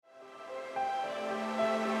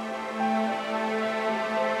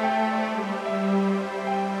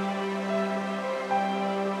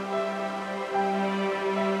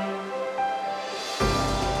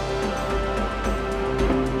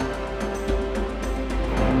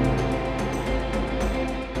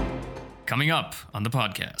Coming up on the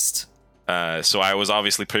podcast. So I was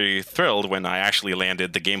obviously pretty thrilled when I actually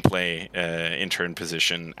landed the gameplay intern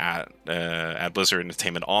position at Blizzard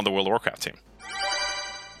Entertainment on the World of Warcraft team.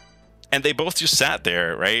 And they both just sat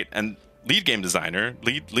there, right? And lead game designer,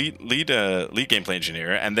 lead gameplay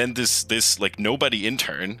engineer, and then this like nobody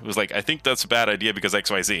intern was like, I think that's a bad idea because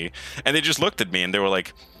XYZ. And they just looked at me and they were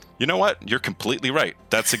like, you know what? You're completely right.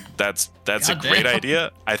 That's a great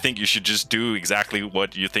idea. I think you should just do exactly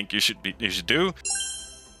what you think you should do.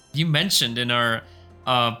 You mentioned in our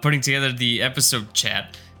putting together the episode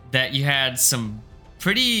chat that you had some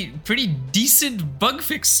pretty decent bug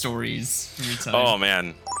fix stories from your time. Oh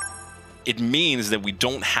man. It means that we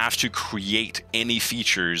don't have to create any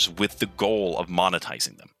features with the goal of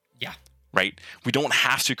monetizing them. Yeah. Right? We don't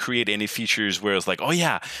have to create any features where it's like, oh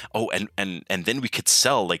yeah, and then we could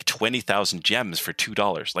sell like 20,000 gems for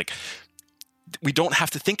 $2. Like, we don't have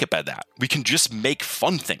to think about that. We can just make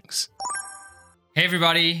fun things. Hey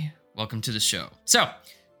everybody, welcome to the show. So,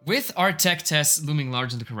 with our tech test looming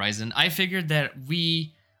large on the horizon, I figured that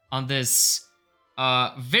we, on this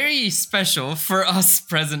very special for us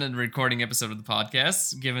present and recording episode of the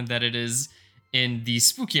podcast, given that it is in the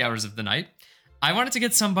spooky hours of the night, I wanted to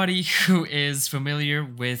get somebody who is familiar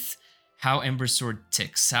with how Ember Sword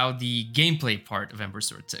ticks, how the gameplay part of Ember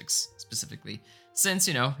Sword ticks, specifically. Since,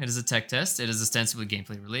 it is a tech test, it is ostensibly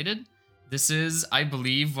gameplay related. This is, I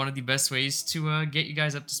believe, one of the best ways to get you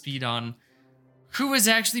guys up to speed on who is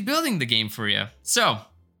actually building the game for you. So,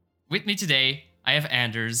 with me today, I have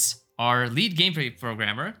Anders, our lead gameplay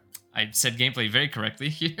programmer. I said gameplay very correctly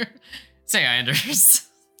here. Say hi, Anders.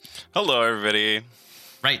 Hello, everybody.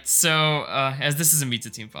 Right, so as this is a Meet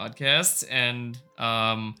the Team podcast, and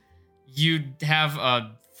you have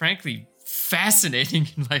a frankly fascinating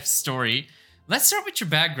life story, let's start with your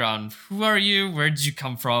background. Who are you? Where did you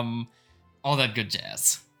come from? All that good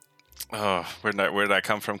jazz. Oh, where did I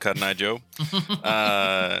come from, Cotton Eye Joe?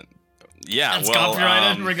 Yeah, that's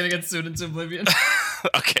copyrighted. We're gonna get sued into oblivion.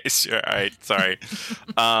 Okay, sure. All right, sorry.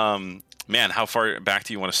 Man, how far back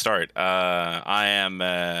do you want to start? I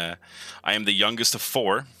am the youngest of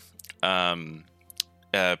four.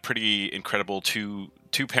 Pretty incredible two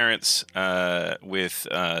parents with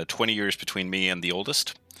 20 years between me and the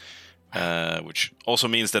oldest. Which also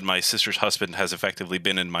means that my sister's husband has effectively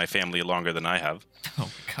been in my family longer than I have. Oh,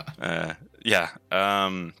 God. Yeah.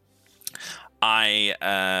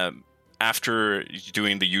 After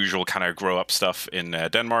doing the usual kind of grow-up stuff in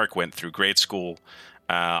Denmark, went through grade school.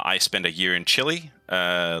 I spent a year in Chile,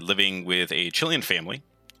 living with a Chilean family,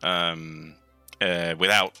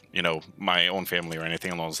 without, my own family or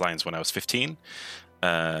anything along those lines when I was 15.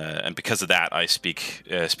 And because of that, I speak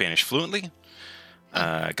Spanish fluently.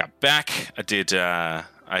 Got back. I did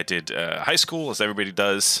high school, as everybody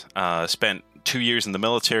does. Spent 2 years in the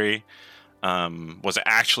military. Was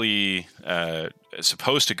actually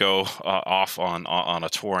supposed to go off on a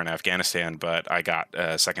tour in Afghanistan, but I got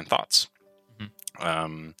second thoughts.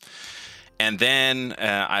 Mm-hmm. And then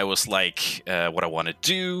I was like, what I want to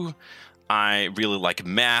do. I really like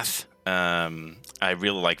math. I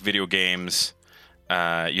really like video games.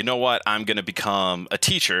 You know what? I'm going to become a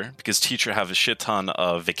teacher because teacher have a shit ton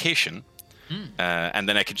of vacation. And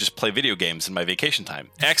then I could just play video games in my vacation time.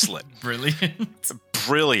 Excellent.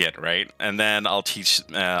 Brilliant, right? And then I'll teach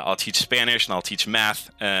Spanish and I'll teach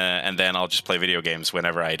math, and then I'll just play video games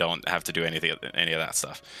whenever I don't have to do any of that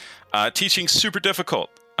stuff. Teaching's super difficult.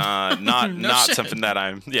 Not something that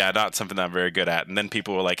I'm very good at. And then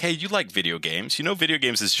people were like, "Hey, you like video games? Video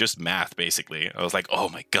games is just math, basically." I was like, "Oh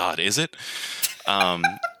my God, is it?"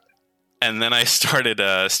 And then I started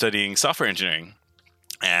studying software engineering,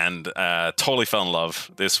 and totally fell in love.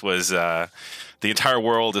 This was the entire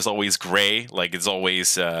world is always gray. Like it's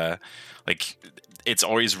always it's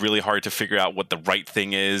always really hard to figure out what the right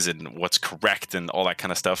thing is and what's correct and all that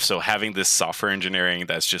kind of stuff. So having this software engineering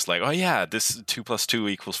that's just like, oh yeah, this 2 +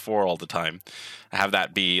 2 = 4 all the time, have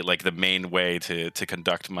that be like the main way to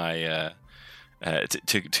conduct my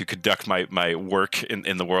to conduct my work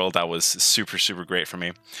in the world. That was super great for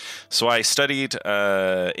me. So I studied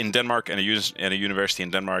in Denmark in a university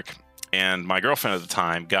in Denmark, and my girlfriend at the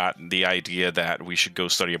time got the idea that we should go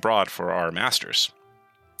study abroad for our masters.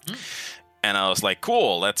 And I was like,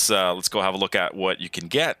 cool, let's go have a look at what you can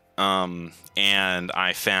get. And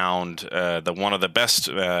I found one of the best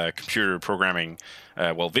computer programming,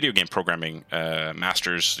 video game programming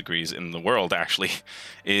master's degrees in the world, actually,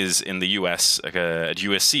 is in the U.S., at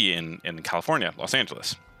USC in California, Los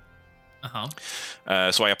Angeles.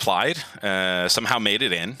 So I applied, somehow made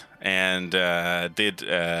it in, and did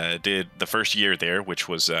the first year there, which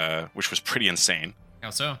was pretty insane. How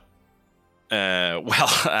so?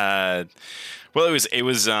 Well, it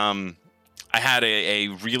was. I had a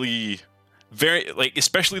really very like,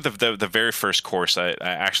 especially the very first course. I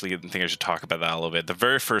actually think I should talk about that a little bit. The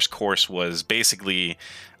very first course was basically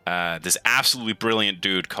this absolutely brilliant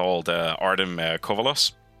dude called Artem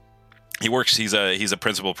Kovalos. He's a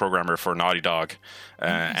principal programmer for Naughty Dog,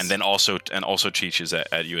 Nice. and then also teaches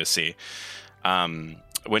at USC.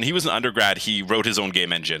 When he was an undergrad, he wrote his own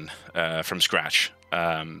game engine from scratch.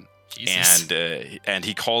 Jesus. And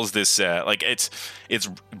he calls this like it's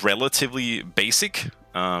relatively basic.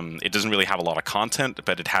 It doesn't really have a lot of content,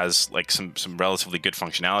 but it has like some relatively good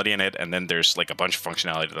functionality in it. And then there's like a bunch of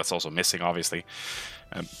functionality that's also missing, obviously.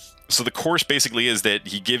 So the course basically is that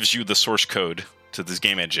he gives you the source code to this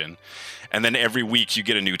game engine, and then every week you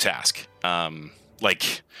get a new task.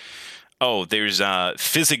 Like, oh, there's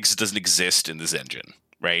physics doesn't exist in this engine,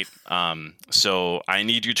 right? So I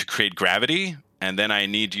need you to create gravity. And then I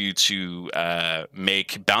need you to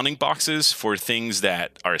make bounding boxes for things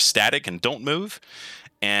that are static and don't move.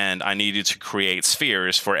 And I need you to create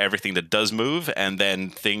spheres for everything that does move. And then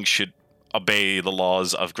things should obey the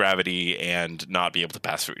laws of gravity and not be able to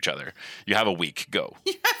pass through each other. You have a week. Go.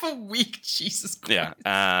 You have a week, Jesus Christ.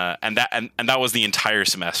 Yeah. And that was the entire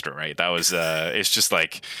semester, right? That was. It's just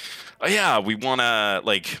like, oh yeah, we want to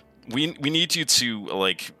like. We need you to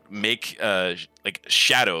like make like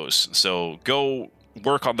shadows. So go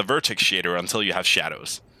work on the vertex shader until you have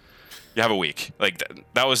shadows. You have a week. Like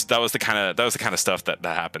that was the kind of stuff that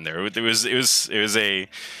happened there. It was a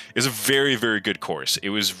very, very good course. It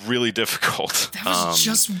was really difficult. That was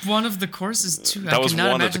just one of the courses too. That was one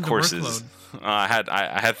of the imagine courses. I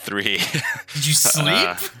had 3. Did you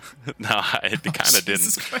sleep? No, I kind of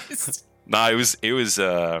Jesus didn't. Christ. No, it was.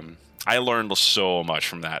 I learned so much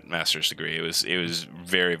from that master's degree. It was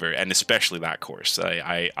very, very, and especially that course.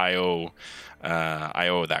 I owe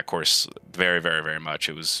that course very, very, very much.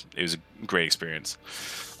 It was a great experience.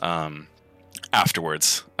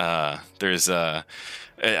 Afterwards, there's I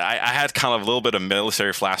had kind of a little bit of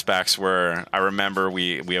military flashbacks where I remember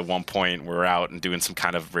we at one point were out and doing some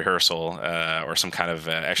kind of rehearsal or some kind of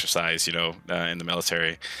exercise, in the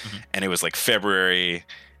military, and it was like February.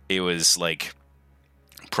 It was like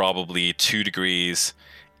probably 2 degrees,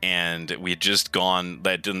 and we had just done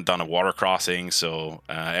a water crossing, so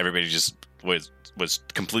everybody just was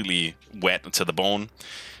completely wet to the bone,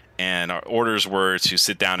 and our orders were to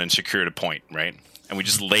sit down and secure the point, right? And we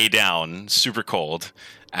just lay down super cold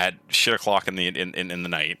at shit o'clock in the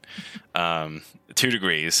night, 2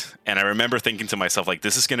 degrees, and I remember thinking to myself, like,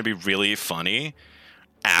 this is going to be really funny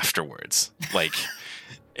afterwards, like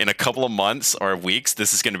in a couple of months or weeks,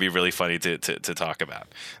 this is going to be really funny to talk about.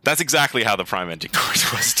 That's exactly how the Prime Engine course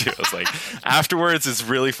was too. It's like afterwards, it's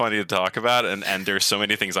really funny to talk about, and there's so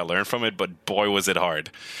many things I learned from it. But boy, was it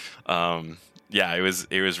hard. Yeah, it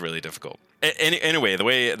was really difficult. Anyway, the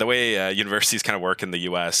way universities kind of work in the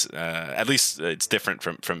U.S., at least it's different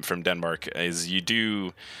from Denmark, is you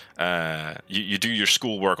do your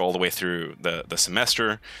schoolwork all the way through the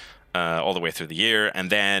semester. All the way through the year, and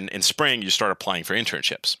then in spring you start applying for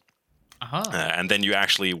internships. And then you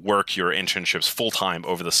actually work your internships full-time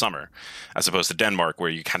over the summer, as opposed to Denmark, where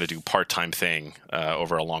you kind of do part-time thing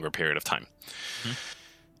over a longer period of time.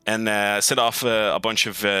 And sent off a bunch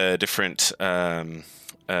of different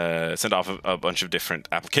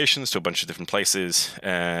applications to a bunch of different places.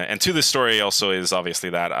 And to this story also is obviously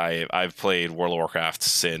that I've played World of Warcraft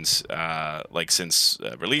since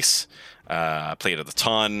release. Played it a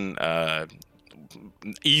ton.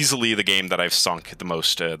 Easily the game that I've sunk the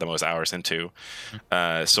most hours into.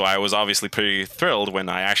 So I was obviously pretty thrilled when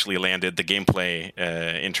I actually landed the gameplay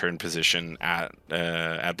intern position at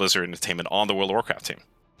Blizzard Entertainment on the World of Warcraft team.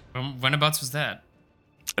 Whenabouts was that?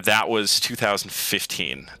 That was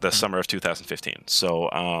 2015, the summer of 2015.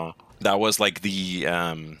 So that was like they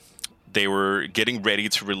were getting ready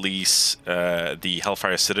to release the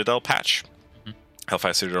Hellfire Citadel patch.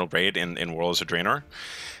 Hellfire Citadel raid in Worlds of Draenor,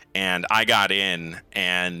 and I got in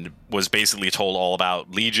and was basically told all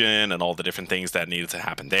about Legion and all the different things that needed to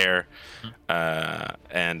happen there,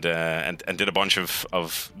 and did a bunch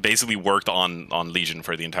of basically worked on Legion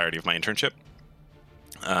for the entirety of my internship,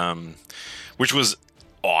 which was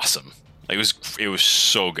awesome. It was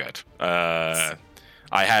so good. I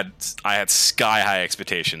had sky high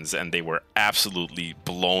expectations, and they were absolutely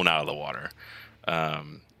blown out of the water.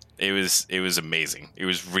 It was amazing. It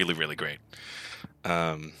was really, really great.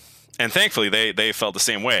 And thankfully they felt the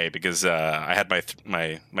same way, because I had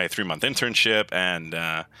my 3-month internship,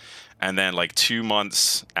 and then like 2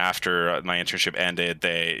 months after my internship ended,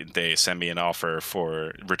 they sent me an offer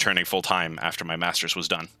for returning full time after my master's was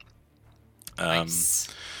done.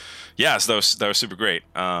 Nice. Yeah, so that was super great.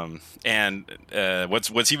 And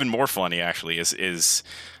what's even more funny actually is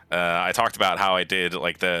I talked about how I did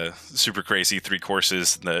like the super crazy 3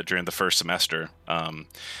 courses during the first semester. I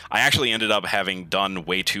actually ended up having done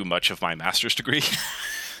way too much of my master's degree.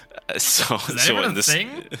 So Is that so even in a this, thing?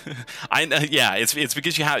 yeah, it's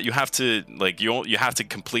because you have to like you have to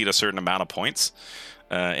complete a certain amount of points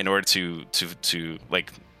in order to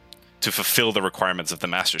like to fulfill the requirements of the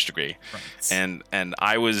master's degree. Right. And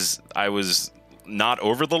I was not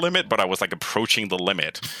over the limit, but I was like approaching the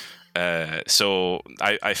limit. So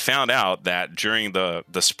I found out that during the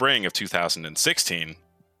spring of 2016,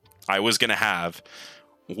 I was going to have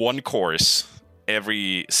 1 course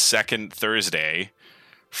every second Thursday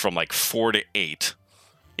from like 4 to 8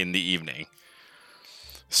 in the evening.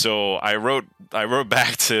 So I wrote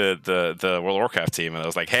back to the World of Warcraft team, and I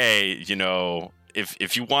was like, hey, you know,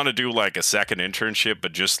 if you want to do like a second internship,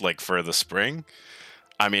 but just like for the spring,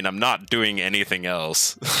 I mean, I'm not doing anything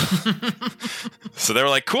else. So they were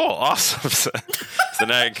like, cool, awesome. So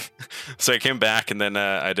I came back, and then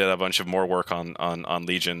I did a bunch of more work on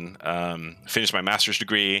Legion, finished my master's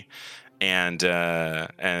degree, and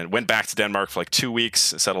went back to Denmark for like 2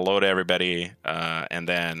 weeks, said hello to everybody, and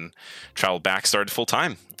then traveled back, started full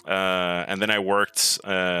time. And then I worked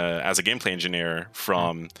as a gameplay engineer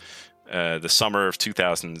from the summer of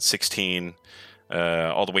 2016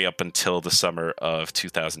 all the way up until the summer of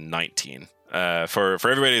 2019. For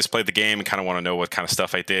everybody who's played the game and kind of want to know what kind of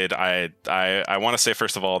stuff I did, I want to say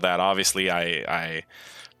first of all that obviously I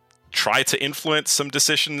try to influence some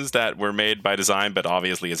decisions that were made by design, but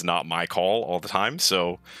obviously it's not my call all the time.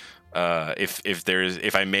 So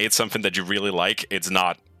if I made something that you really like, it's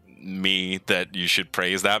not me that you should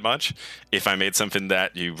praise that much. If I made something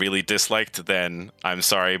that you really disliked, then I'm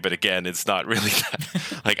sorry, but again, it's not really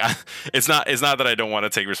that, like it's not that I don't want to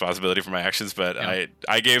take responsibility for my actions, but yeah.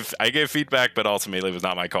 I gave feedback, but ultimately it was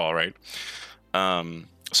not my call, right?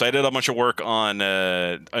 So I did a bunch of work on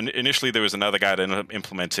initially there was another guy that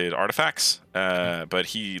implemented artifacts, but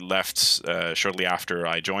he left shortly after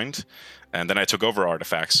I joined. And then I took over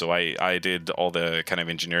artifacts, so I did all the kind of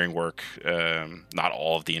engineering work, not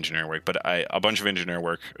all of the engineering work, but a bunch of engineering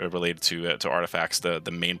work related to artifacts, the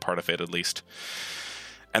main part of it at least.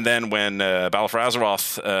 And then when Battle for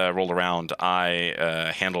Azeroth rolled around,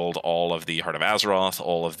 I handled all of the Heart of Azeroth,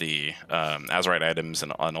 all of the Azerite items,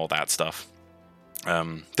 and all that stuff.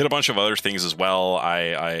 Did a bunch of other things as well.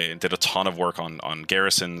 I did a ton of work on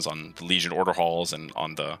garrisons, on the Legion order halls, and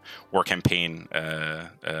on the war campaign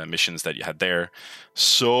missions that you had there.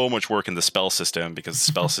 So much work in the spell system, because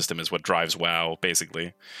the spell system is what drives WoW,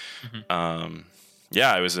 basically. Mm-hmm.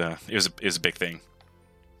 Yeah, it was a big thing.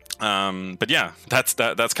 But yeah, that's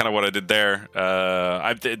kind of what I did there.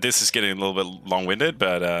 This is getting a little bit long-winded,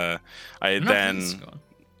 but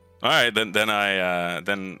all right, then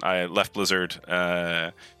I left Blizzard.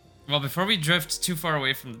 Well, before we drift too far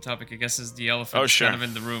away from the topic, I guess is the elephant kind of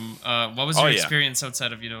in the room. What was your experience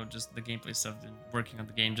outside of just the gameplay stuff and working on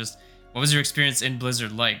the game? Just what was your experience in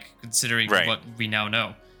Blizzard like, considering what we now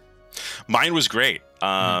know? Mine was great.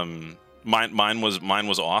 Mine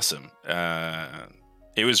was awesome.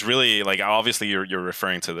 It was really like, obviously you're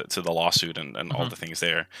referring to the lawsuit and all the things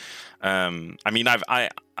there. I mean,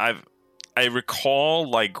 I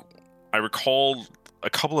recall a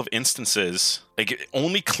couple of instances, like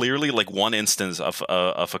only clearly like one instance of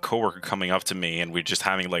a coworker coming up to me, and we're just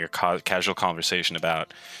having like a casual conversation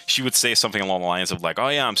about, she would say something along the lines of like, oh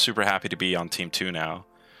yeah, I'm super happy to be on Team 2 now.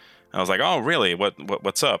 And I was like, oh really?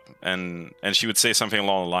 What's up? And she would say something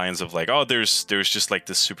along the lines of like, oh, there's just like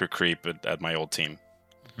this super creep at my old team.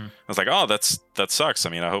 Mm-hmm. I was like, oh, that sucks. I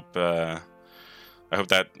mean, I hope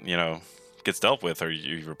that, you know, gets dealt with, or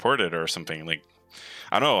you report it or something. Like,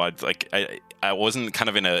 I don't know. I wasn't kind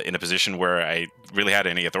of in a position where I really had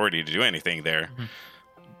any authority to do anything there,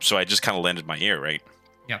 so I just kind of lended my ear, right?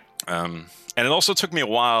 Yeah. And it also took me a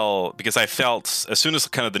while, because I felt, as soon as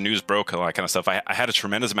kind of the news broke and all that kind of stuff, I had a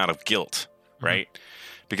tremendous amount of guilt, right?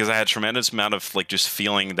 Because I had a tremendous amount of like just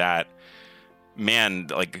feeling that, man,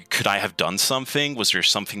 like, could I have done something? Was there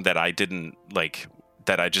something that I didn't like,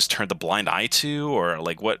 that I just turned the blind eye to, or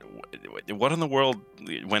like what in the world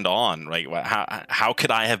went on? Right? How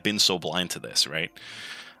could I have been so blind to this? Right?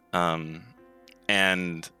 And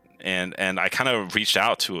I kind of reached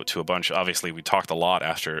out to a bunch. Obviously, we talked a lot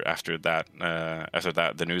after that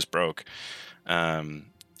the news broke.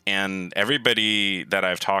 And everybody that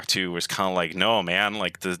I've talked to was kind of like, no, man.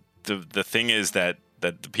 Like the thing is that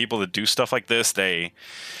the people that do stuff like this, they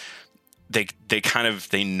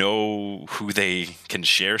know who they can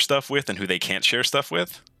share stuff with and who they can't share stuff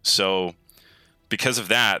with. So because of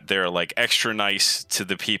that, they're like extra nice to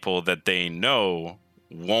the people that they know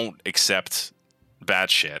won't accept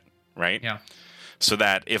bad shit, right? Yeah. So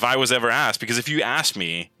that if I was ever asked, because if you asked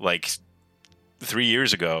me like 3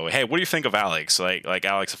 years ago, hey, what do you think of Alex? Like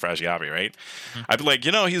Alex Afrasiabi, right? Mm-hmm. I'd be like,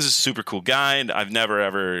 he's a super cool guy, and I've never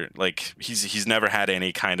ever like he's never had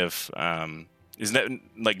any kind of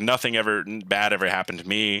like nothing ever bad ever happened to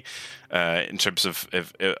me in terms of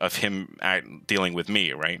him dealing with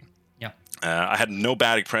me, right? Yeah. I had no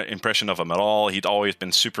bad impression of him at all. He'd always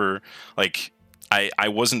been super like. I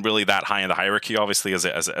wasn't really that high in the hierarchy, obviously, as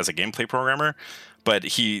a gameplay programmer, but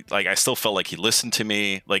I still felt like he listened to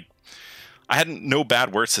me. Like, I had no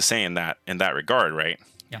bad words to say in that regard, right?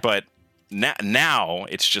 Yeah. But now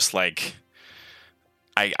it's just like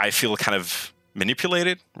I feel kind of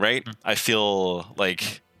manipulated, right? Mm-hmm. I feel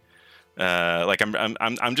like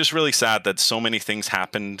I'm just really sad that so many things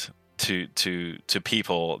happened to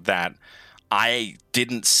people that I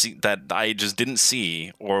didn't see, that I just didn't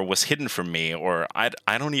see, or was hidden from me, or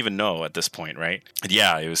I don't even know at this point, right? And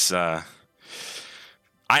yeah, it was. I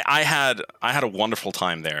had a wonderful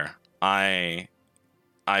time there. I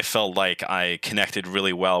felt like I connected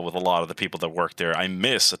really well with a lot of the people that worked there. I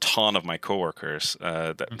miss a ton of my coworkers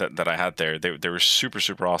that I had there. They were super,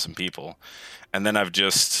 super awesome people. And then it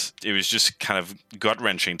was just kind of gut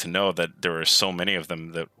wrenching to know that there were so many of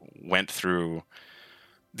them that went through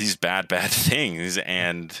these bad things,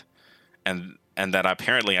 and that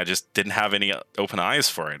apparently I just didn't have any open eyes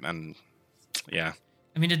for it. And yeah.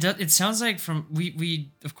 I mean, it sounds like from we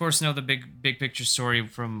of course know the big picture story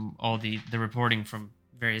from all the reporting from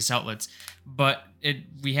various outlets, but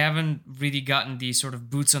we haven't really gotten the sort of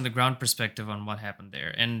boots on the ground perspective on what happened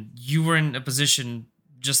there. And you were in a position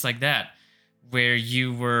just like that, where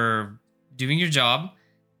you were doing your job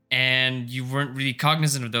and you weren't really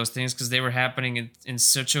cognizant of those things because they were happening in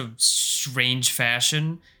such a strange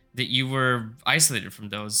fashion that you were isolated from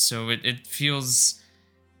those. So it feels,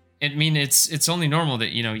 I mean, it's only normal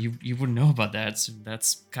that, you wouldn't know about that. So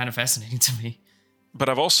that's kind of fascinating to me. But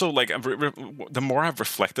I've also, the more I've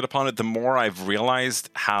reflected upon it, the more I've realized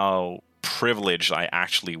how privileged I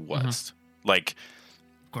actually was. Mm-hmm. Like,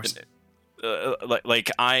 of course.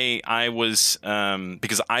 I was,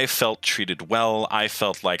 because I felt treated well. I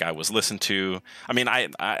felt like I was listened to. I mean, I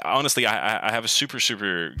honestly, I have a super,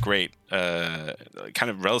 super great, kind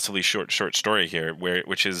of relatively short story here,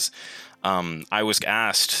 which is, I was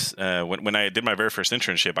asked when I did my very first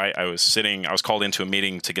internship. I was called into a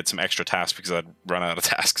meeting to get some extra tasks because I'd run out of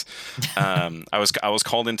tasks. I was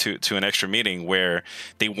called into an extra meeting where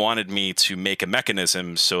they wanted me to make a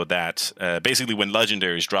mechanism so that basically when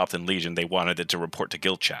legendaries dropped in Legion, they wanted it to report to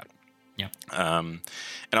guild chat. Yeah. And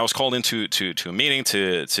I was called into a meeting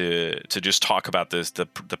to just talk about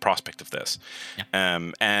the prospect of this.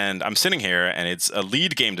 Yeah. And I'm sitting here, and it's a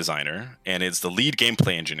lead game designer, and it's the lead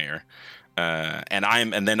gameplay engineer.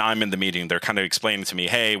 And then I'm in the meeting. They're kind of explaining to me,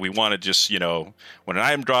 hey, we want to just, when an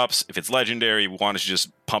item drops, if it's legendary, we want to just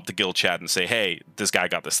pump the guild chat and say, hey, this guy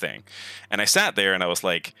got this thing. And I sat there and I was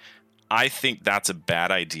like, I think that's a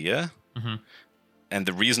bad idea. Mm-hmm. And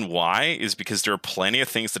the reason why is because there are plenty of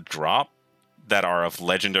things that drop that are of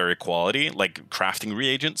legendary quality, like crafting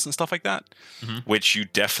reagents and stuff like that, mm-hmm. which you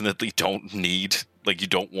definitely don't need. Like, you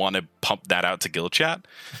don't want to pump that out to guild chat.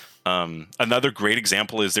 Another great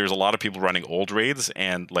example is there's a lot of people running old raids,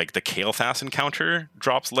 and like the Kael'thas encounter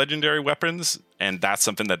drops legendary weapons, and that's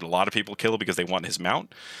something that a lot of people kill because they want his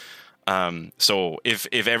mount. So if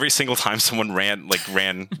every single time someone ran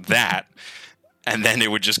that, and then it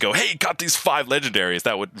would just go, hey, got these 5 legendaries,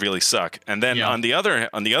 that would really suck. And then on the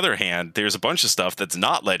other hand, there's a bunch of stuff that's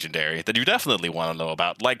not legendary that you definitely want to know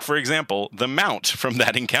about. Like, for example, the mount from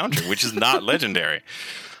that encounter, which is not legendary.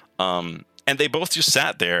 And they both just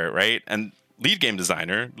sat there, right? And lead game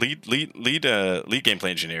designer, lead gameplay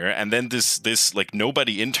engineer, and then this like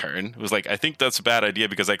nobody intern was like, I think that's a bad idea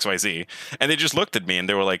because XYZ. And they just looked at me and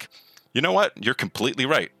they were like, you know what? You're completely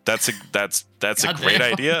right. That's a great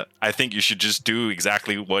idea. I think you should just do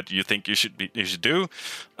exactly what you think you should do.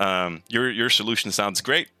 Your solution sounds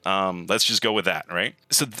great. Let's just go with that, right?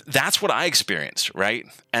 So that's what I experienced, right?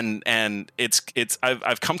 And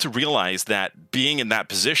I've come to realize that being in that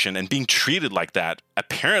position and being treated like that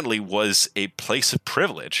apparently was a place of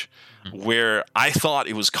privilege, mm-hmm. where I thought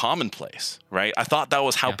it was commonplace, right? I thought that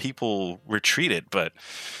was how people were treated, but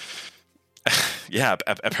yeah,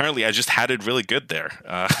 apparently I just had it really good there.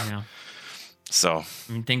 So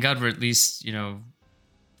I mean, thank God we're at least,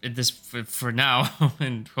 this for now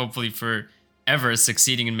and hopefully forever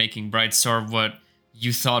succeeding in making Brightstar what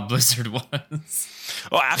you thought Blizzard was.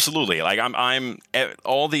 Oh, absolutely. Like I'm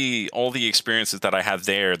all the experiences that I had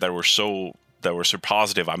there that were so were super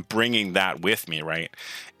positive. I'm bringing that with me, right?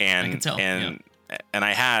 And I can tell, and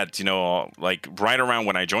I had, like right around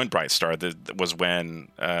when I joined Brightstar, that was when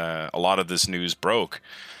a lot of this news broke.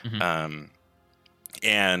 Mm-hmm.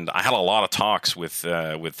 And I had a lot of talks with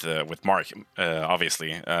Mark,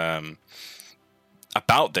 obviously,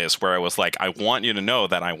 about this, where I was like, I want you to know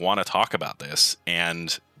that I want to talk about this,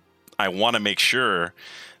 and I want to make sure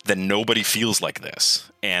that nobody feels like this,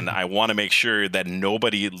 and I want to make sure that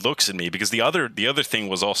nobody looks at me, because the other thing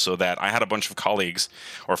was also that I had a bunch of colleagues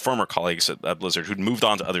or former colleagues at Blizzard who'd moved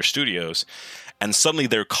on to other studios, and suddenly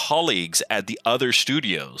their colleagues at the other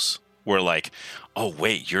studios were like, "Oh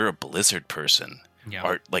wait, you're a Blizzard person."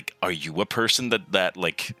 Yeah. Are you a person that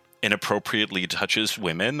like inappropriately touches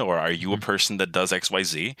women, or are you a person that does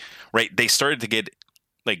XYZ? Right? They started to get,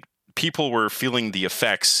 like, people were feeling the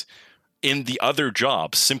effects in the other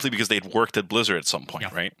jobs simply because they'd worked at Blizzard at some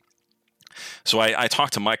point, right? So I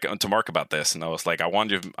talked to Mark about this, and I was like, I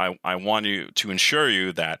want you to ensure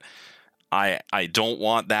you that I don't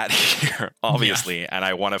want that here, obviously, and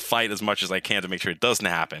I want to fight as much as I can to make sure it doesn't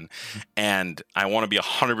happen. And I want to be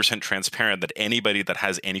 100% transparent that anybody that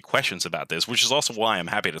has any questions about this, which is also why I'm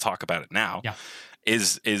happy to talk about it now,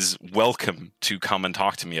 is welcome to come and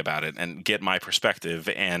talk to me about it and get my perspective.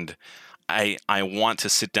 And I want to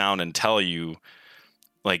sit down and tell you,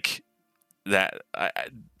 like, that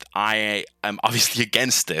I am obviously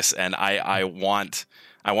against this, and I want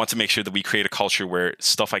to make sure that we create a culture where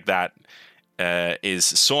stuff like that is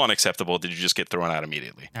so unacceptable that you just get thrown out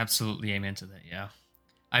immediately. Absolutely, amen to that. Yeah,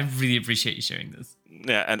 I really appreciate you sharing this.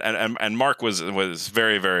 Yeah, and Mark was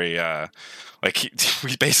very, very like,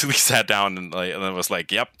 we basically sat down and was like,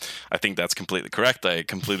 "Yep, I think that's completely correct. I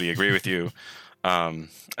completely agree with you."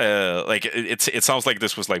 Like, it sounds like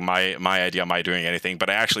this was like my idea, my doing anything, but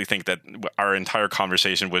I actually think that our entire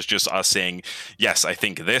conversation was just us saying, yes, I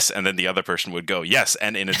think this, and then the other person would go, yes,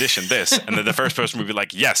 and in addition this, and then the first person would be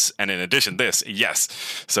like, yes, and in addition this, yes.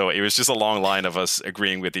 So it was just a long line of us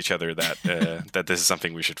agreeing with each other that that this is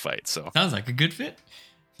something we should fight. So sounds like a good fit.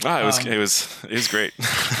 It was great.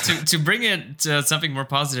 to bring it to something more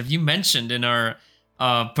positive, you mentioned in our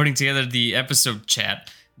putting together the episode chat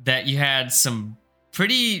that you had some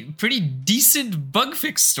pretty decent bug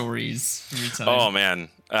fix stories from your time. Oh man,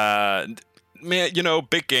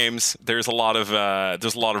 big games. There's a lot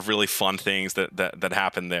of really fun things that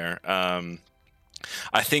happen there.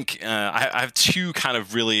 I think I have two kind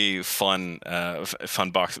of really fun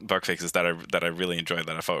bug fixes that I really enjoyed,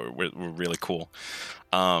 that I thought were really cool.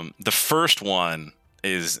 The first one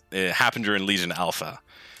it happened during Legion Alpha.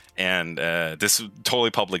 And this is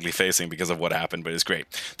totally publicly facing because of what happened, but it's great.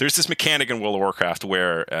 There's this mechanic in World of Warcraft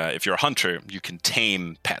where if you're a hunter, you can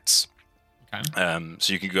tame pets. Okay.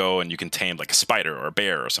 So you can go and you can tame like a spider or a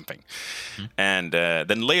bear or something. And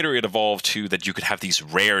then later it evolved to that you could have these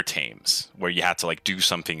rare tames where you had to like do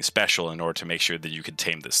something special in order to make sure that you could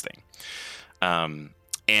tame this thing.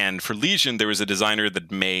 And for Legion, there was a designer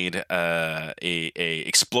that made a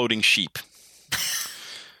exploding sheep.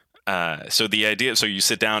 So the idea, so you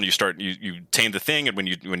sit down, you tame the thing, and when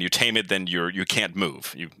you tame it, then you can't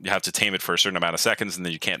move. You have to tame it for a certain amount of seconds, and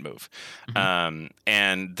then you can't move.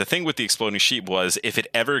 And the thing with the exploding sheep was, if it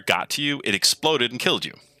ever got to you, it exploded and killed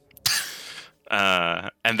you.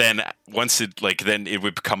 And then once then it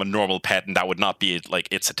would become a normal pet, and that would not be like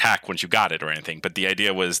its attack once you got it or anything. But the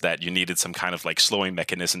idea was that you needed some kind of like slowing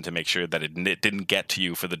mechanism to make sure that it didn't get to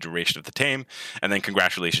you for the duration of the tame, and then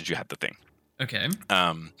congratulations, you had the thing. Okay.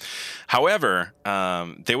 However,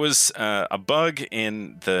 there was a bug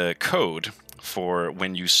in the code for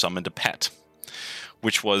when you summoned a pet,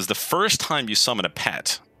 which was the first time you summon a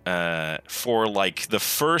pet, for like the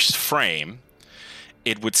first frame,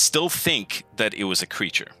 it would still think that it was a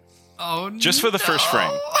creature. Oh, just for the first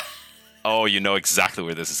frame. Oh, you know exactly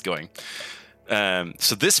where this is going.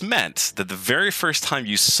 So this meant that the very first time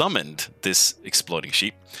you summoned this exploding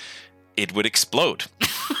sheep, it would explode.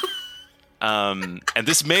 And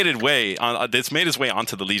this made its way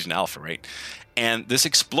onto the Legion Alpha, right? And this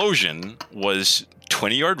explosion was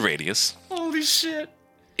 20-yard radius. Holy shit!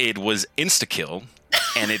 It was insta kill,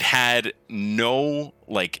 and it had no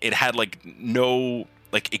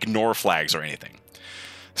ignore flags or anything.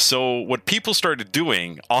 So what people started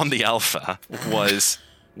doing on the alpha was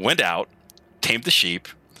went out, tamed the sheep,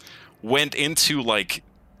 went into like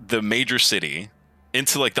the major city,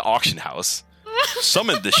 into like the auction house,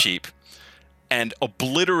 summoned the sheep, and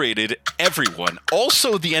obliterated everyone.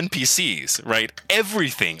 Also the NPCs, right?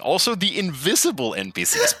 Everything. Also the invisible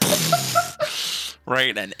NPCs.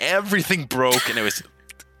 Right? And everything broke, and it was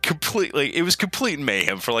it was complete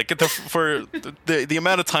mayhem for like the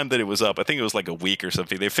amount of time that it was up. I think it was like a week or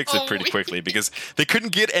something. They fixed it pretty quickly because they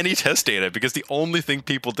couldn't get any test data, because the only thing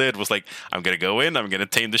people did was like, I'm gonna go in, I'm gonna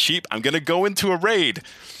tame the sheep, I'm gonna go into a raid,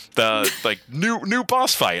 the like new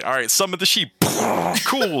boss fight, all right, summon the sheep,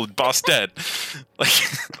 cool, boss dead. Like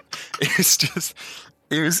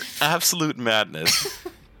it was absolute madness.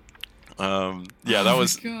 Yeah, that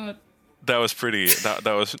was God. That was pretty. That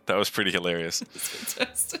was pretty hilarious. That's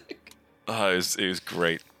fantastic. It was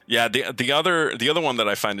great. Yeah. The other one that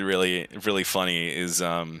I find really funny is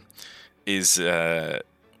World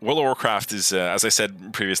of Warcraft is, as I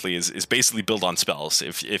said previously, is basically built on spells.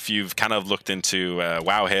 If you've kind of looked into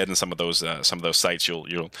Wowhead and some of those sites,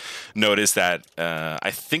 you'll notice that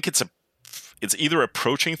I think it's either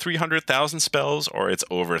approaching 300,000 spells or it's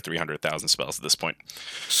over 300,000 spells at this point.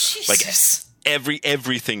 Jesus. Like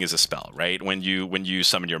everything is a spell, right? When you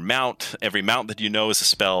summon your mount, every mount that you know is a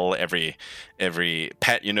spell. Every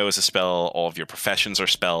pet you know is a spell. All of your professions are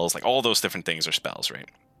spells. Like all those different things are spells, right?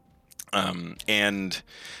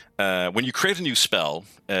 When you create a new spell,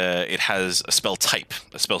 it has a spell type,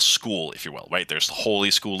 a spell school, if you will, right? There's the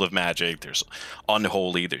Holy School of Magic, there's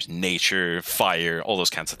Unholy, there's Nature, Fire, all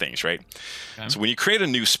those kinds of things, right? Okay. So when you create a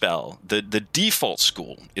new spell, the default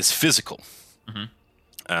school is physical. Mm-hmm.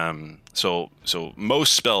 So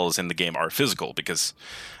most spells in the game are physical because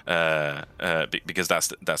that's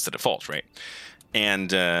the default, right? And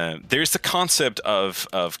there's the concept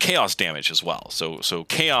of chaos damage as well. So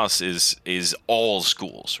chaos is all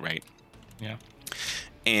schools, right? Yeah.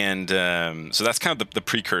 And so that's kind of the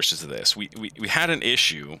precursors to this. We had an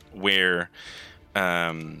issue where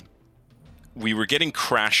we were getting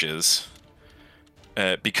crashes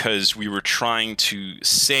because we were trying to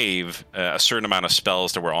save a certain amount of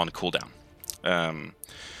spells that were on cooldown.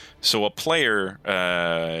 So a player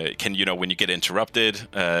can, when you get interrupted,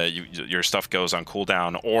 your stuff goes on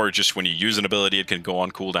cooldown, or just when you use an ability, it can go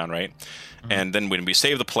on cooldown, right? Mm-hmm. And then when we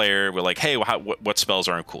save the player, we're like, hey, what spells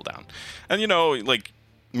are on cooldown? And, like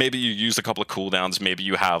maybe you use a couple of cooldowns, maybe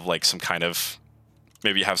you have like some kind of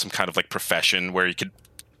like profession where you could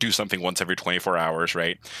do something once every 24 hours,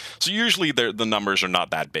 right? So usually the numbers are not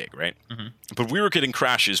that big, right? Mm-hmm. But we were getting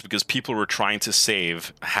crashes because people were trying to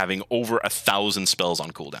save having over 1,000 spells on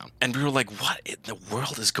cooldown. And we were like, what in the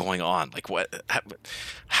world is going on? Like,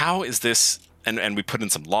 how is this? And we put in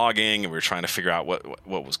some logging, and we were trying to figure out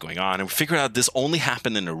what was going on. And we figured out this only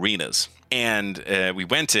happened in arenas. And we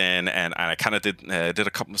went in, and I kind of did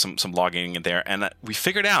some logging in there, and we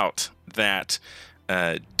figured out that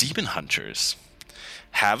demon hunters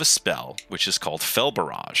have a spell which is called Fel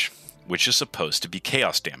Barrage, which is supposed to be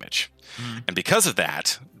chaos damage. Mm. And because of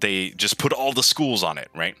that, they just put all the schools on it,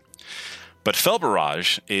 right? But Fel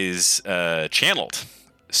Barrage is channeled,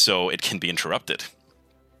 so it can be interrupted.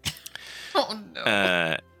 Oh,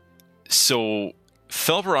 no. So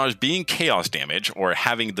Fel Barrage being chaos damage, or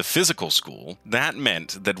having the physical school, that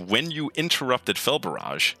meant that when you interrupted Fel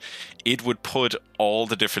Barrage, it would put all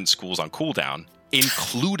the different schools on cooldown,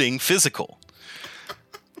 including physical.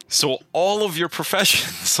 So all of your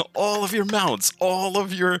professions, all of your mounts, all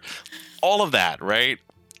of that, right,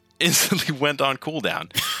 instantly went on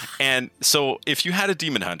cooldown. And so if you had a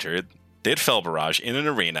demon hunter, did Fel Barrage in an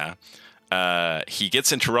arena, he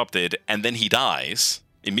gets interrupted, and then he dies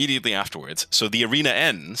immediately afterwards. So the arena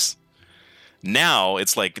ends. Now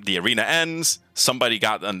it's like the arena ends, somebody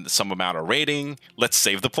got some amount of rating, let's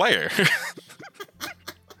save the player.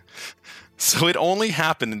 So it only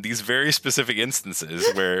happened in these very specific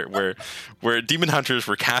instances where demon hunters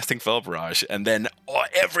were casting Fel Barrage, and then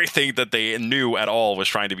everything that they knew at all was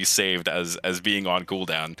trying to be saved as being on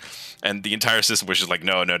cooldown, and the entire system was just like,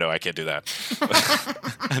 no, I can't do that,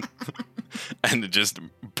 and it just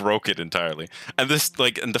broke it entirely. And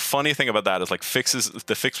the funny thing about that is like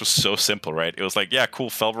the fix was so simple, right? It was like, yeah, cool,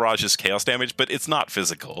 Fel Barrage is chaos damage, but it's not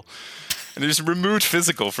physical. And they just removed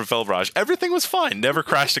physical from Fel Barrage. Everything was fine. Never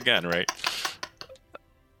crashed again, right?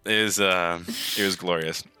 It was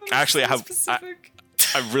glorious. Actually, I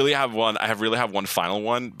really have one final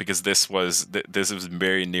one, because this was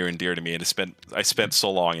very near and dear to me, and I spent so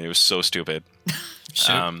long, and it was so stupid.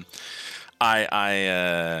 Sure.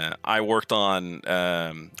 I worked on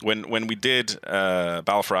when we did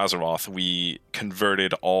Battle for Azeroth, we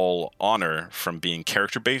converted all honor from being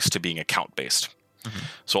character based to being account based.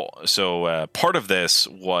 Mm-hmm. So part of this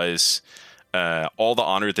was all the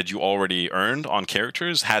honor that you already earned on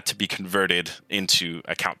characters had to be converted into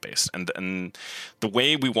account based, and the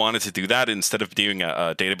way we wanted to do that, instead of doing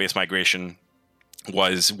a database migration,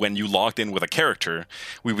 was when you logged in with a character,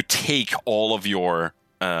 we would take all of your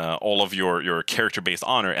all of your character-based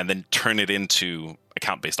honor and then turn it into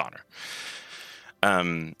account-based honor.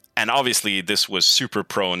 And obviously this was super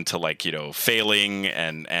prone to like, failing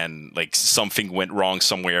and like something went wrong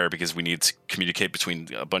somewhere because we need to communicate between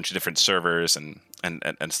a bunch of different servers and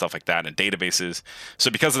stuff like that and databases.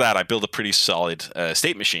 So because of that, I built a pretty solid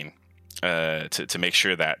state machine to make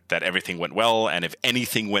sure that everything went well. And if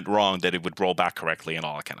anything went wrong, that it would roll back correctly and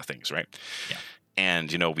all that kind of things. Right. Yeah.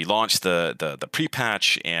 And, we launched the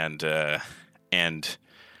pre-patch and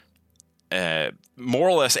more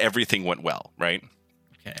or less everything went well. Right.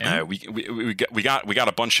 Okay. We got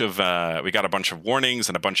a bunch of warnings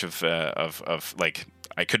and a bunch of like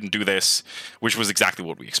I couldn't do this, which was exactly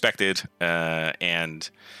what we expected, and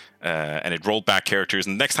it rolled back characters,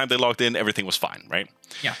 and the next time they logged in, everything was fine, right?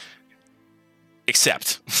 Yeah.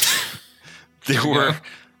 Except there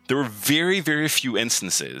were very, very few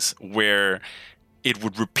instances where it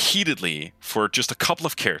would repeatedly, for just a couple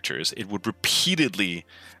of characters, it would repeatedly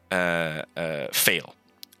fail.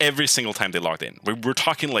 Every single time they logged in. We're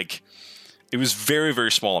talking like it was very,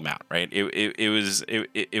 very small amount, right? It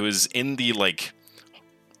was in the like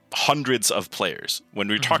hundreds of players. When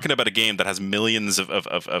we're talking about a game that has millions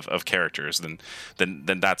of characters, then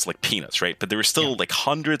that's like peanuts, right? But there were still like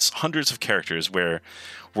hundreds of characters where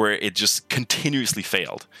it just continuously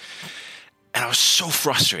failed, and I was so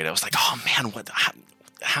frustrated. I was like, oh man,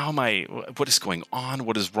 how am I? What is going on?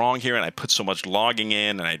 What is wrong here? And I put so much logging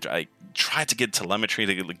in, and I tried to get telemetry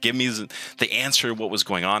to give me the answer what was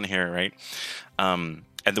going on here, right?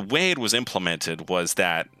 And the way it was implemented was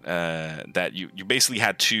that you basically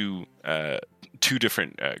had two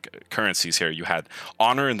different currencies here. You had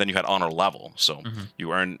honor, and then you had honor level. So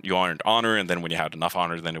you earned honor, and then when you had enough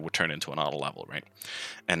honor, then it would turn into an honor level, right?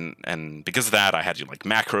 And because of that, I had like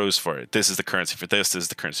macros for this is the currency for this is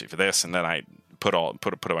the currency for this, and then I put a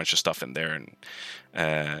bunch of stuff in there and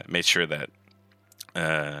made sure that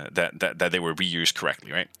they were reused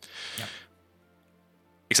correctly, right? Yeah.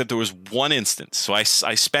 Except there was one instance. So I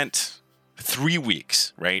spent 3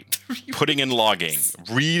 weeks, right, putting in logging,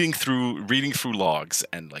 reading through logs,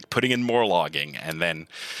 and like putting in more logging, and then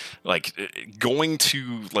like going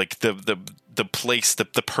to like the place, the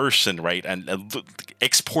person, right, and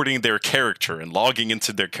exporting their character and logging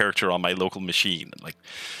into their character on my local machine, and like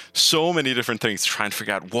so many different things to try and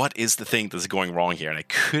figure out what is the thing that's going wrong here, and I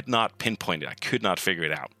could not pinpoint it. I could not figure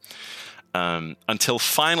it out. Until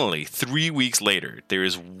finally, 3 weeks later, there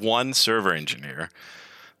is one server engineer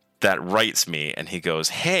that writes me, and he goes,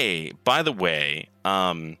 "Hey, by the way,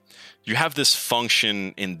 you have this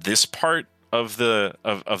function in this part of the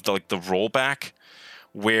like the rollback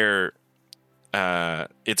where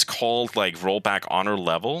it's called like rollback honor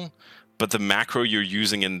level, but the macro you're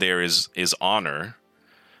using in there is honor."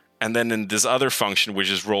 And then in this other function,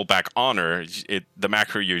 which is rollback honor, the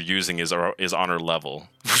macro you're using is honor level.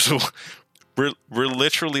 So we're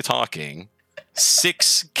literally talking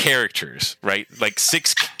 6 characters, right? Like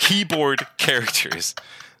 6 keyboard characters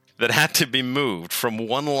that had to be moved from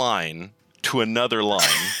one line to another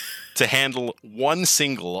line to handle one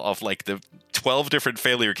single of like the 12 different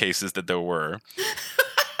failure cases that there were.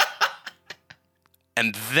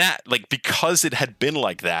 And that, like, because it had been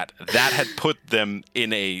like that had put them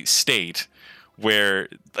in a state where,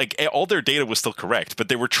 like, all their data was still correct, but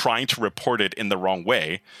they were trying to report it in the wrong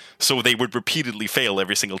way, so they would repeatedly fail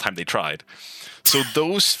every single time they tried. So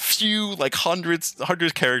those few, like, hundreds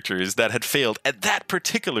characters that had failed at that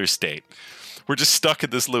particular state were just stuck in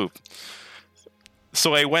this loop.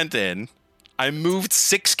 So I went in, I moved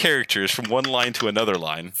 6 characters from one line to another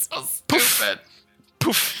line. So stupid.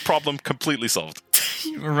 Poof, problem completely solved.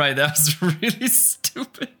 You were right, that was really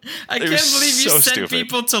stupid. I can't believe you sent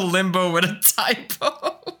people to limbo with a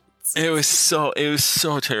typo. It was so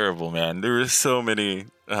terrible, man. There were so many.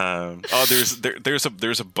 There's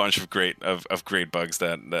a bunch of great bugs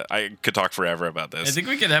that I could talk forever about this. I think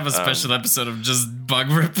we could have a special episode of just bug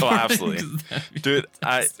reporting. Oh, absolutely, dude.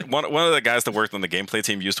 One of the guys that worked on the gameplay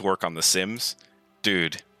team used to work on The Sims.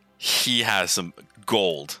 Dude, he has some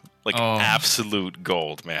gold. Like absolute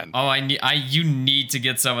gold, man. Oh, you need to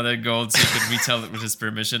get some of that gold so you can retell it with his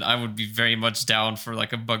permission. I would be very much down for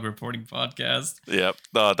like a bug reporting podcast. Yep,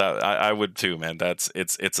 I would too, man. It's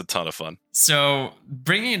a ton of fun. So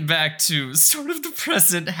bringing it back to sort of the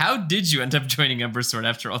present, how did you end up joining Embersword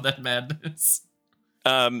after all that madness?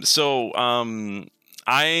 The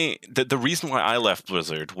reason why I left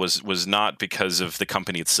Blizzard was not because of the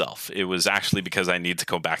company itself. It was actually because I need to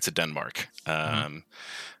go back to Denmark.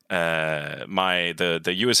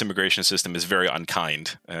 The U.S. immigration system is very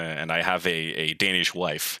unkind, and I have a Danish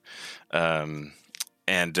wife, and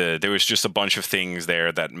there was just a bunch of things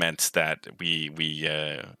there that meant that we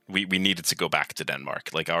needed to go back to Denmark.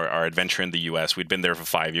 Like our adventure in the U.S., we'd been there for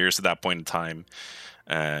 5 years at that point in time,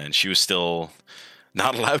 and she was still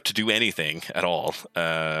not allowed to do anything at all.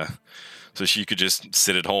 So she could just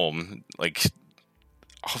sit at home, like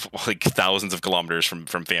thousands of kilometers from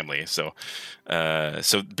family. So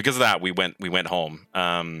because of that, we went home.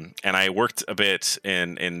 And I worked a bit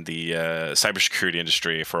in the cybersecurity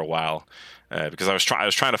industry for a while, because I was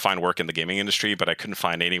trying to find work in the gaming industry, but I couldn't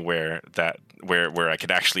find anywhere where I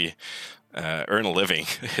could actually earn a living,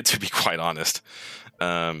 to be quite honest.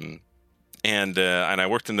 And I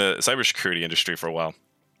worked in the cybersecurity industry for a while.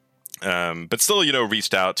 But still,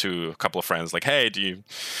 reached out to a couple of friends, like, hey, do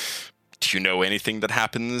you know anything that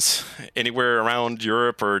happens anywhere around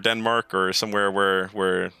Europe or Denmark or somewhere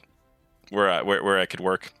where I could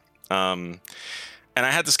work? And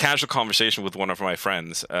I had this casual conversation with one of my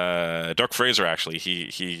friends, Doug Fraser. Actually,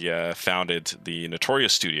 he founded the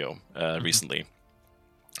Notorious studio recently,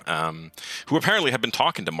 who apparently had been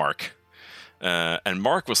talking to Mark. And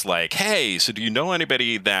Mark was like, hey, so do you know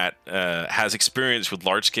anybody that has experience with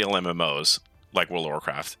large-scale MMOs like World of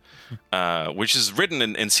Warcraft, which is written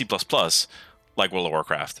in C++, like World of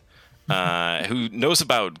Warcraft, who knows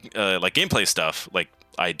about like gameplay stuff like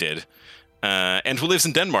I did, and who lives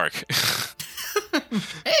in Denmark?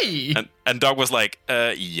 Hey! And Doug was like,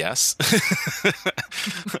 yes.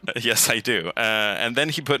 Yes, I do. And then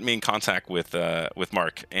he put me in contact with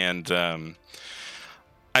Mark, and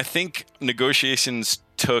I think negotiations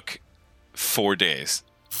took 4 days.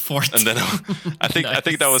 4 days. And then I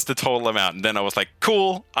think that was the total amount. And then I was like,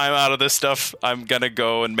 cool, I'm out of this stuff. I'm gonna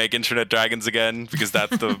go and make Internet Dragons again, because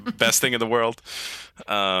that's the best thing in the world.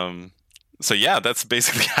 So yeah, that's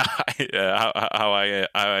basically how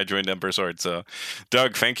I joined Ember Sword. So,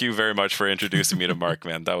 Doug, thank you very much for introducing me to Mark,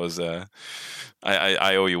 man. That was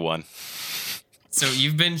I owe you one. So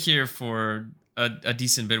you've been here for a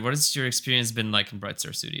decent bit. What has your experience been like in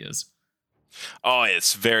Brightstar Studios? Oh,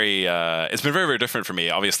 it's been very, very different for me.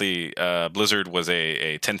 Obviously, Blizzard was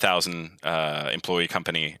a 10,000 employee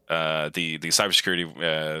company. The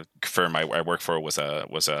cybersecurity firm I work for was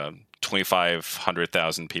a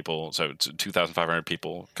 2,500 people, so it's a 2,500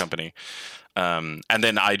 people company. And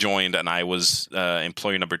then I joined, and I was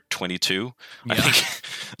employee number 22, I think.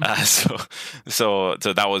 So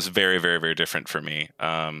that was very, very, very different for me.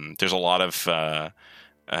 There's a lot of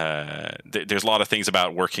there's a lot of things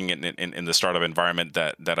about working in the startup environment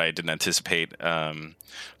that I didn't anticipate,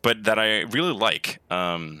 but that I really like.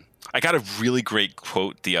 I got a really great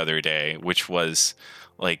quote the other day, which was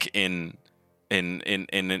like in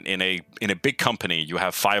a big company, you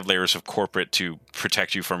have 5 layers of corporate to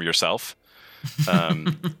protect you from yourself.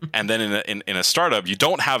 And then in a startup, you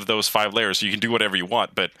don't have those 5 layers, so you can do whatever you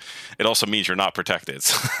want, but it also means you're not protected.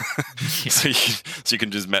 So you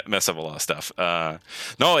can just mess up a lot of stuff.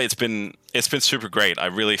 No, it's been super great. I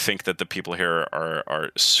really think that the people here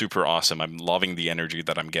are super awesome. I'm loving the energy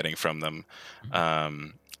that I'm getting from them.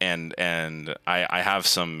 And I have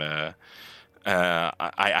some. I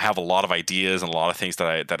have a lot of ideas and a lot of things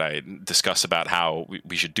that I discuss about how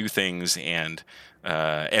we should do things, and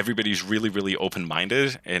everybody's really, really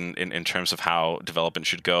open-minded in terms of how development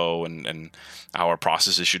should go and how our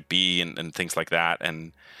processes should be and things like that.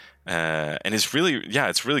 And it's really,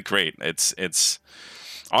 it's really great. It's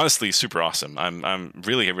honestly super awesome. I'm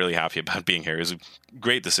really, really happy about being here. It was a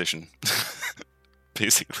great decision,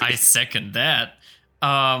 basically. I second that.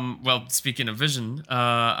 Well, speaking of vision,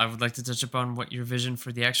 I would like to touch upon what your vision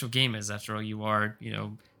for the actual game is. After all, you are,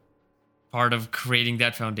 part of creating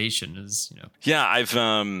that foundation is, Yeah, I've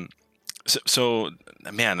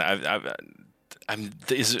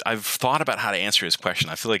I've thought about how to answer his question.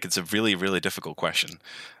 I feel like it's a really, really difficult question,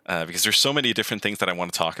 because there's so many different things that I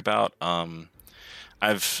want to talk about.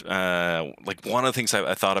 I've like one of the things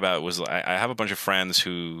I thought about was I have a bunch of friends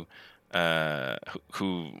who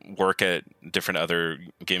work at different other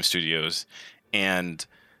game studios, and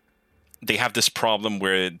they have this problem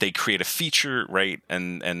where they create a feature, right?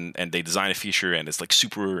 And they design a feature, and it's like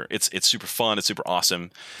it's super fun, it's super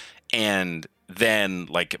awesome. And then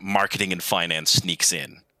like marketing and finance sneaks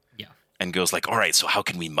in. Yeah. And goes like, all right, so how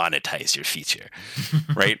can we monetize your feature?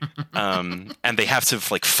 Right? And they have to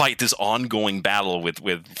like fight this ongoing battle with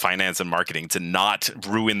finance and marketing to not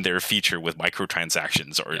ruin their feature with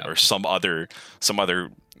microtransactions or some other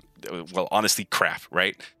well, honestly, crap,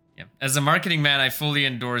 right? Yeah. As a marketing man, I fully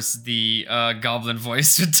endorse the goblin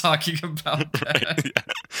voice you're talking about that. Right?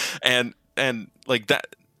 Yeah. And like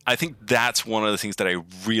that, I think that's one of the things that I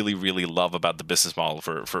really, really love about the business model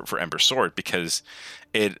for Ember Sword, because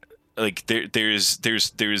it like there's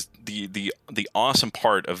the awesome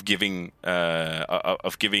part of giving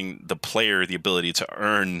the player the ability to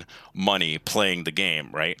earn money playing the game,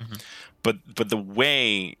 right? Mm-hmm. But the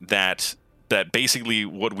way that basically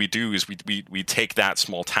what we do is we take that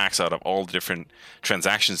small tax out of all the different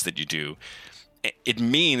transactions that you do. It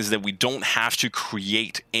means that we don't have to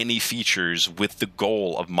create any features with the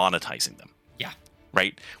goal of monetizing them. Yeah.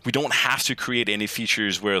 Right? We don't have to create any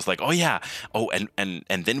features where it's like, oh yeah, and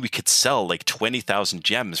then we could sell like 20,000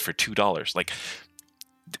 gems for $2. Like,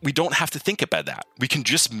 we don't have to think about that. We can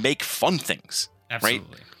just make fun things. Absolutely.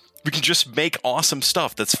 Right? We can just make awesome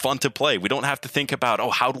stuff that's fun to play. We don't have to think about,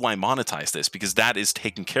 oh, how do I monetize this? Because that is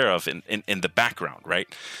taken care of in the background, right?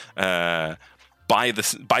 By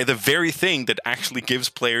the very thing that actually gives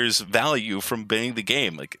players value from playing the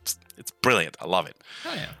game. Like, it's brilliant. I love it.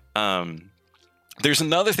 Oh yeah. There's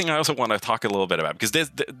another thing I also want to talk a little bit about,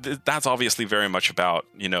 because that's obviously very much about,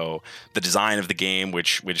 you know, the design of the game,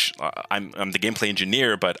 which I'm the gameplay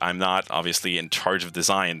engineer, but I'm not obviously in charge of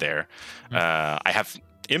design there. I have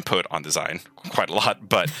input on design quite a lot,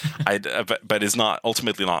 but but is not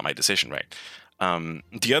ultimately not my decision, right?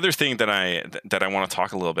 The other thing that I want to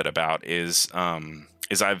talk a little bit about is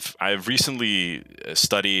I've recently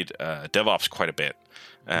studied DevOps quite a bit,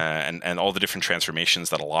 and all the different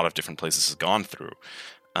transformations that a lot of different places have gone through,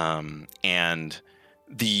 and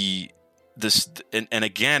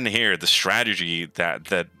again here the strategy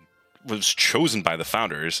that was chosen by the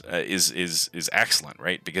founders is excellent,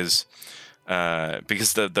 right? Because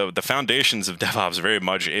the foundations of DevOps very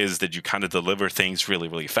much is that you kind of deliver things really,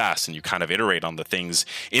 really fast, and you kind of iterate on the things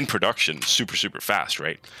in production super, super fast,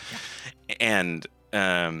 right? Yeah.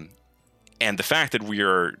 And the fact that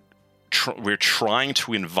we're trying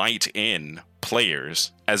to invite in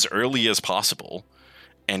players as early as possible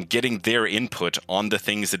and getting their input on the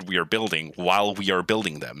things that we are building while we are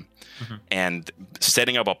building them, and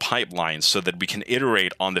setting up a pipeline so that we can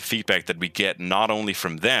iterate on the feedback that we get, not only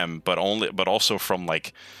from them, but also from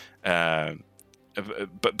like,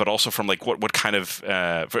 but also from like what kind of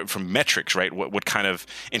from metrics, right? What kind of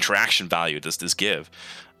interaction value does this give?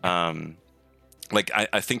 Like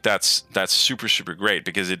I think that's super, super great,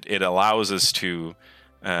 because it allows us to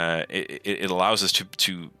it allows us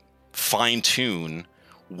to fine tune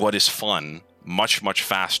what is fun much, much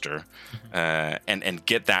faster, and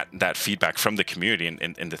get that feedback from the community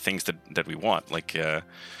and the things that we want. Like,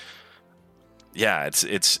 yeah, it's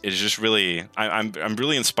just really, I'm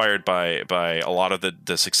really inspired by a lot of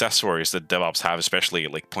the success stories that DevOps have, especially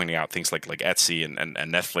like pointing out things like Etsy and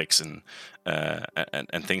Netflix and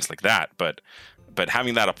things like that. But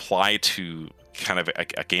having that apply to kind of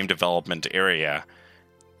a game development area,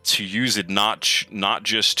 to use it not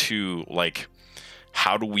just to like,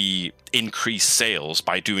 how do we increase sales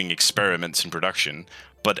by doing experiments in production,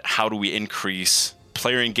 but how do we increase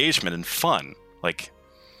player engagement and fun? Like,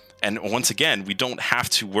 and once again, we don't have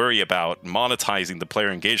to worry about monetizing the player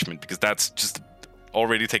engagement, because that's just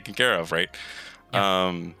already taken care of, right?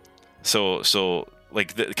 Yeah. So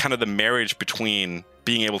like the kind of the marriage between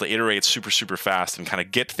being able to iterate super, super fast and kind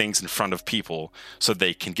of get things in front of people so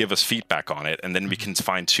they can give us feedback on it, and then we can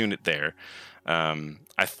fine tune it there.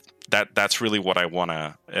 That's really what I want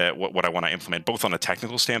to implement, both on a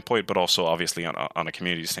technical standpoint, but also obviously on a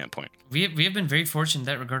community standpoint. We have been very fortunate in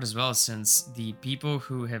that regard as well, since the people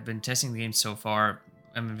who have been testing the game so far,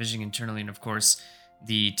 I'm envisioning internally, and of course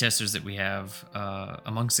the testers that we have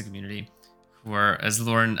amongst the community, who are, as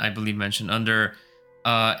Lauren I believe mentioned, under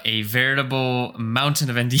a veritable mountain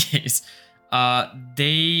of NDAs.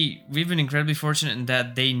 We've been incredibly fortunate in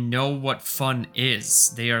that they know what fun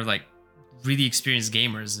is. They are like really experienced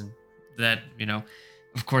gamers, and that, you know,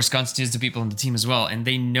 of course constitutes the people in the team as well, and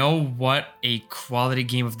they know what a quality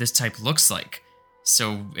game of this type looks like.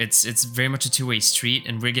 So it's very much a two-way street,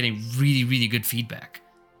 and we're getting really, really good feedback.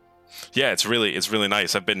 Yeah, it's really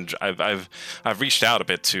nice. I've reached out a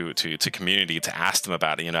bit to community to ask them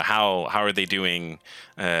about it. You know, how are they doing?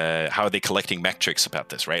 How are they collecting metrics about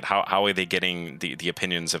this? Right? How are they getting the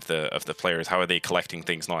opinions of the players? How are they collecting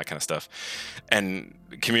things and all that kind of stuff? And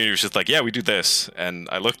the community was just like, yeah, we do this. And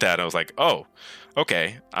I looked at it, and I was like, oh,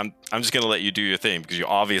 okay. I'm just gonna let you do your thing, because you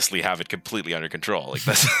obviously have it completely under control. Like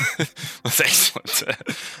that's that's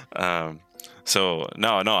excellent. So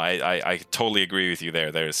no, I totally agree with you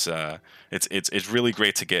there. There's it's really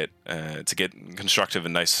great to get constructive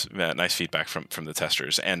and nice feedback from the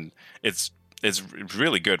testers, and it's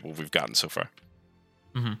really good what we've gotten so far.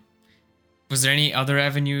 Mm-hmm. Was there any other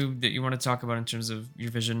avenue that you want to talk about in terms of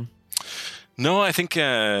your vision? No, I think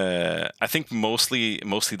mostly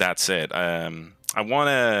that's it. I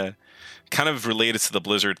want kind of related to the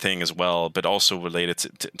Blizzard thing as well, but also related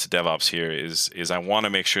to DevOps here is I want to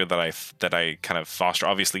make sure that I kind of foster.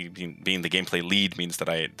 Obviously, being the gameplay lead means that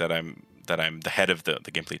I'm the head of the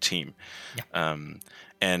gameplay team,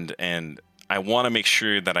 and I want to make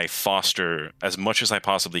sure that I foster as much as I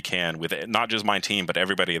possibly can with not just my team but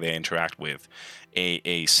everybody they interact with,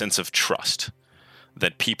 a sense of trust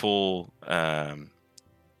that people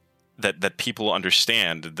that people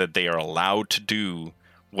understand that they are allowed to do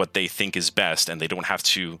what they think is best, and they don't have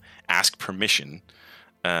to ask permission,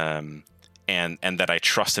 and that I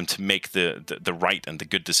trust them to make the right and the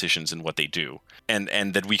good decisions in what they do,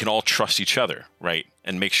 and that we can all trust each other, right?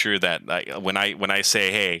 And make sure that when I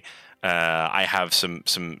say, hey, I have some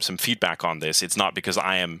feedback on this, it's not because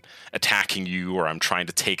I am attacking you or I'm trying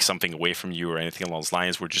to take something away from you or anything along those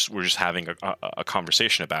lines. We're just having a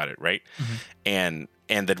conversation about it, right? Mm-hmm.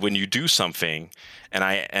 And that when you do something, and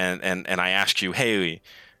I ask you, hey,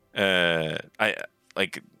 I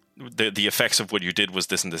like the effects of what you did was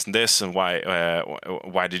this and this and this, and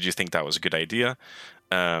why did you think that was a good idea?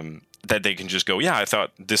 That they can just go, yeah, I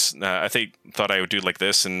thought this, thought I would do like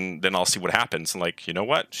this, and then I'll see what happens. And like, you know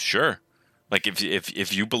what? Sure. Like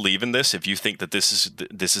if you believe in this, if you think that this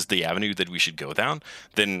is the avenue that we should go down,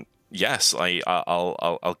 then yes,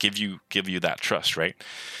 I'll give you that trust, right?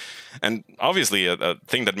 And obviously, a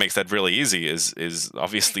thing that makes that really easy is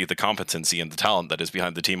obviously the competency and the talent that is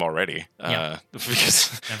behind the team already.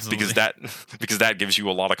 Because that gives you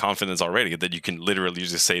a lot of confidence already, that you can literally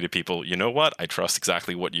just say to people, you know what, I trust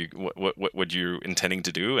exactly what you're intending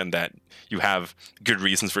to do, and that you have good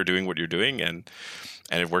reasons for doing what you're doing, and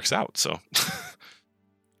it works out. So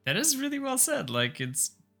that is really well said. Like that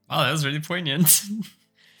was really poignant.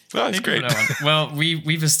 Oh, it's great. Well,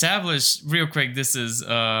 we've established real quick. This is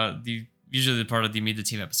usually the part of the Meet the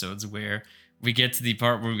Team episodes where we get to the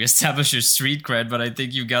part where we establish your street cred, but I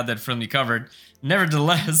think you got that firmly covered.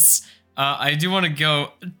 Nevertheless, I do want to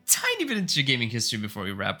go a tiny bit into your gaming history before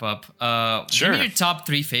we wrap up. Sure. Give me your top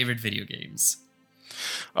 3 favorite video games.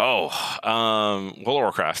 Oh, World of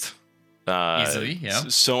Warcraft. Easily, yeah.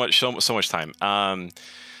 So much time.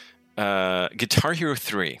 Guitar Hero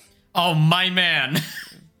 3. Oh, my man.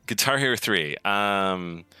 Guitar Hero 3.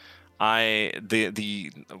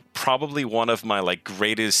 The probably one of my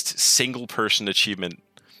greatest single person achievement.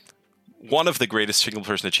 One of the greatest single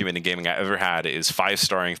person achievement in gaming I ever had is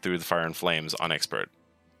 5-starring through the Fire and Flames on Expert.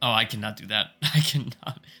 Oh, I cannot do that. I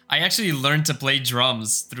cannot. I actually learned to play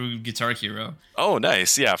drums through Guitar Hero. Oh,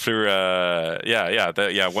 nice. Yeah, through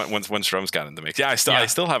once drums got in the mix. Yeah, I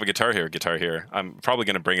still have a Guitar Hero. I'm probably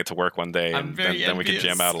going to bring it to work one day, and then we can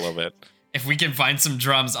jam out a little bit. If we can find some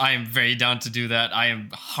drums, I am very down to do that. I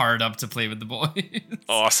am hard up to play with the boys.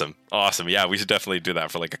 Awesome. Yeah, we should definitely do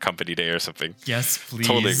that for a company day or something. Yes, please.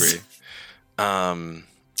 Totally agree.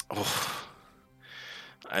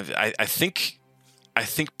 I think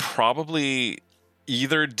probably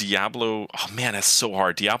either Diablo. Oh man, that's so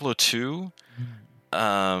hard. Diablo 2.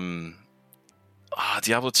 Diablo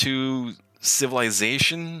 2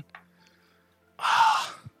 Civilization.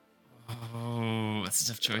 Oh, that's a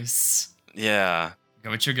tough choice. Yeah.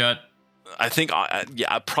 Go with your gut. I think,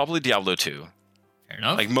 probably Diablo 2. Fair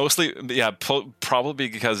enough. Mostly, probably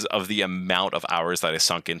because of the amount of hours that I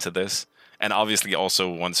sunk into this. And obviously also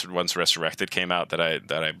once Resurrected came out, that I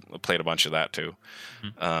played a bunch of that too.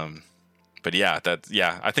 Mm-hmm. But I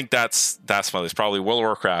think that's my list. Probably World of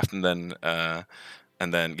Warcraft, and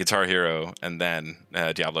then Guitar Hero, and then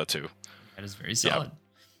Diablo 2. That is very solid. Yeah.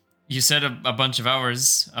 You said a bunch of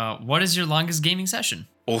hours. What is your longest gaming session?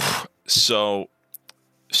 Oh, so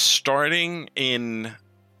starting in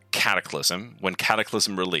Cataclysm, when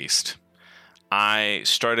Cataclysm released, I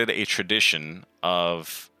started a tradition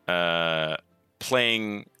of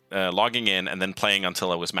playing, logging in, and then playing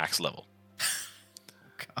until I was max level.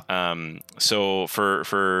 So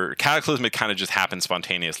for Cataclysm, it kind of just happened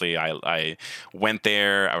spontaneously. I went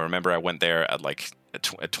there. I remember I went there at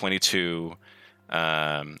at 22.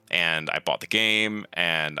 And I bought the game,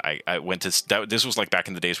 and I went to this was back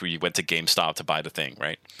in the days where you went to GameStop to buy the thing,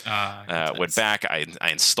 right? Went back, I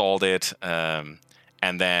installed it, and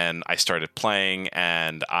then I started playing,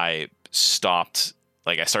 and I stopped.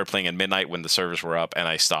 I started playing at midnight when the servers were up, and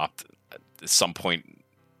I stopped at some point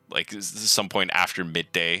after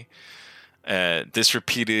midday. This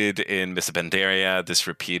repeated in Mists of Pandaria. This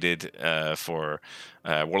repeated for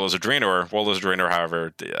Warlords of Draenor. Warlords of Draenor,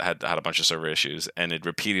 however, had a bunch of server issues, and it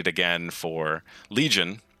repeated again for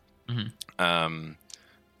Legion, and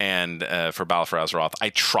for Battle for Azeroth. I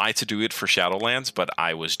tried to do it for Shadowlands, but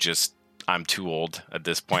I I'm too old at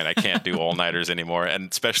this point. I can't do all-nighters anymore, and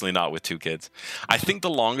especially not with 2 kids. I think the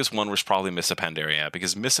longest one was probably Mists of Pandaria,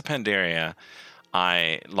 because Mists of Pandaria,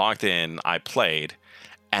 I logged in, I played,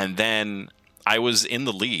 and then I was in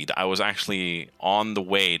the lead. I was actually on the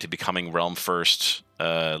way to becoming Realm First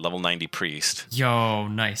level 90 Priest. Yo,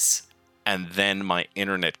 nice. And then my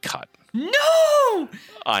internet cut. No!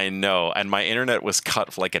 I know, and my internet was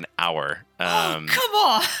cut for like an hour. Oh, come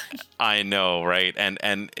on! I know, right?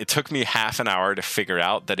 And it took me half an hour to figure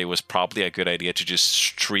out that it was probably a good idea to just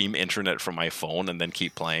stream internet from my phone and then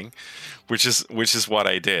keep playing, which is what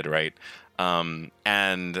I did, right?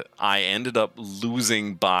 And I ended up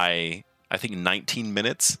losing by, I think, 19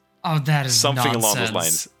 minutes. Oh, that is something nonsense. Along those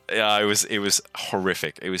lines. Yeah, it was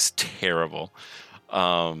horrific. It was terrible.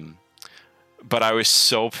 But I was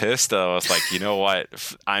so pissed that I was like, you know what?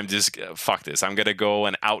 I'm just fuck this. I'm gonna go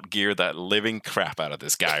and outgear that living crap out of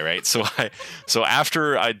this guy, right? So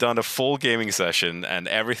after I'd done a full gaming session and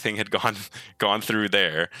everything had gone through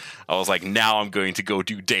there, I was like, now I'm going to go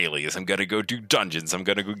do dailies. I'm gonna go do dungeons. I'm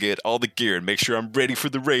gonna go get all the gear and make sure I'm ready for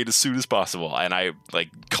the raid as soon as possible. And I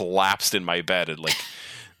like collapsed in my bed and like.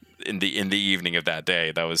 In the evening of that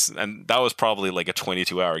day, that was probably like a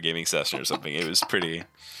 22-hour gaming session or something. It was pretty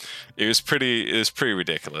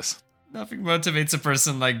ridiculous. Nothing motivates a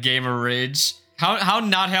person like gamer rage. How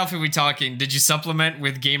not healthy are we talking? Did you supplement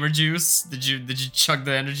with gamer juice? Did you chug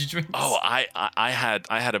the energy drinks? Oh, I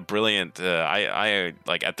had a brilliant. I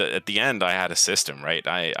like at the end I had a system, right?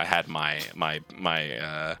 I had my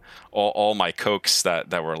all my Cokes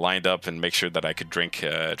that were lined up and make sure that I could drink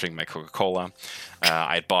my Coca-Cola.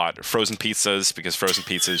 I bought frozen pizzas because frozen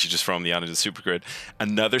pizzas you just throw them in the super grid.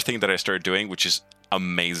 Another thing that I started doing, which is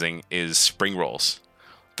amazing, is spring rolls,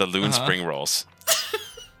 the Loon spring rolls.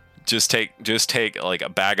 Just take like a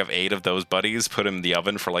bag of 8 of those buddies, put them in the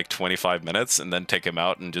oven for like 25 minutes, and then take them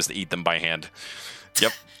out and just eat them by hand.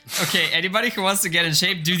 Yep. Okay, anybody who wants to get in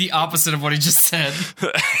shape, do the opposite of what he just said.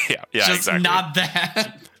 yeah, just exactly. Not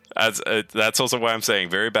that. That's also why I'm saying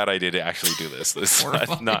very bad idea to actually do this. This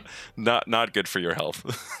is not good for your health.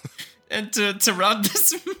 And to round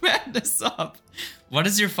this madness up, what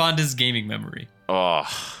is your fondest gaming memory? Oh,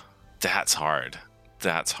 that's hard.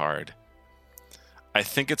 I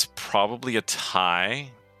think it's probably a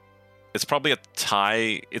tie. It's probably a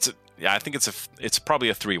tie. I think it's probably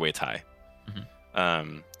a 3-way tie.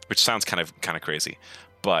 Mm-hmm. Which sounds kind of crazy,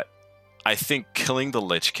 but I think killing the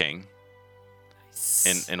Lich King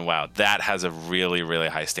in WoW, that has a really, really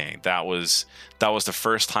high standing. That was the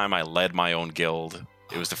first time I led my own guild.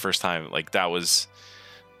 It was the first time like that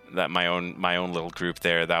my own little group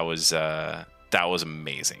there. That was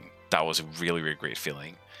amazing. That was a really, really great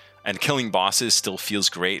feeling. And killing bosses still feels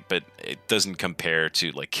great, but it doesn't compare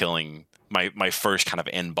to like killing my first kind of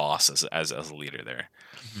end boss as a leader there.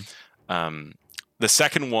 Mm-hmm. The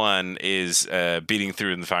second one is beating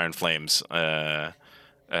through in the Fire and Flames. Either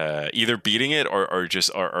beating it or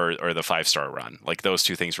the 5-star run. Like those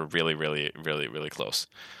two things were really, really, really, really close.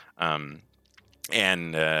 And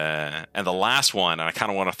the last one, and I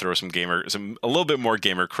kind of want to throw a little bit more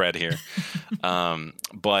gamer cred here.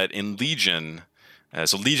 But in Legion.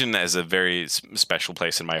 So Legion is a very special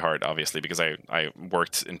place in my heart, obviously, because I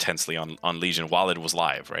worked intensely on Legion while it was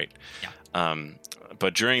live, right? Yeah.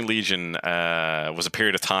 But during Legion was a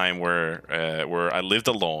period of time where I lived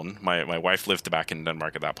alone. My wife lived back in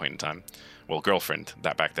Denmark at that point in time. Well, girlfriend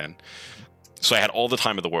back then. So I had all the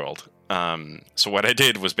time of the world. So what I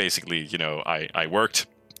did was basically, I worked,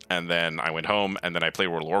 and then I went home, and then I played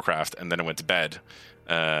World of Warcraft, and then I went to bed.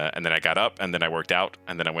 And then I got up, and then I worked out,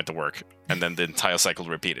 and then I went to work, and then the entire cycle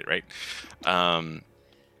repeated, right?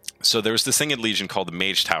 So there was this thing in Legion called the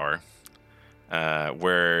Mage Tower,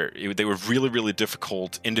 where they were really, really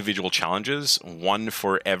difficult individual challenges, one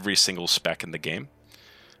for every single spec in the game.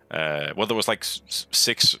 There was like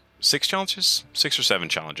six challenges, 6 or 7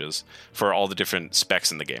 challenges for all the different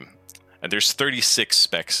specs in the game. And there's 36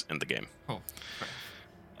 specs in the game. Oh.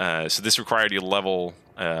 So this required you to level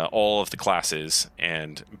all of the classes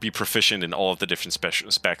and be proficient in all of the different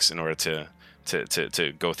specs in order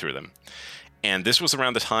to go through them. And this was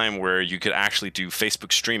around the time where you could actually do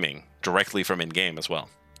Facebook streaming directly from in-game as well.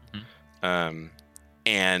 Mm-hmm.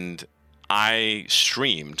 And I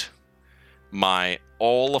streamed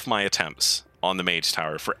all of my attempts on the Mage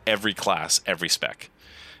Tower for every class, every spec,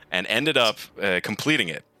 and ended up completing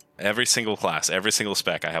it. Every single class, every single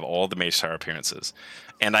spec, I have all the Mage Tower appearances.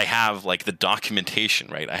 And I have like the documentation,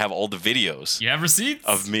 right? I have all the videos. You have receipts?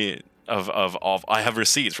 Of me, of I have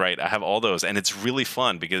receipts, right? I have all those. And it's really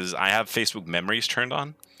fun because I have Facebook memories turned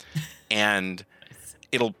on. And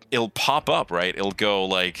it'll pop up, right? It'll go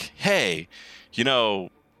like, hey,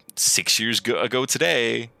 6 years ago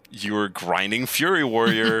today, you were grinding Fury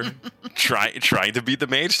Warrior, trying to beat the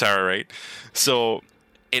Mage Tower, right? So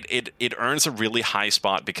it earns a really high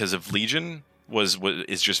spot because of Legion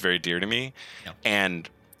is just very dear to me, Yep.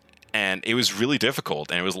 and it was really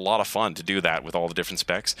difficult, and it was a lot of fun to do that with all the different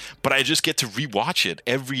specs. But I just get to rewatch it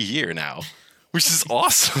every year now, which is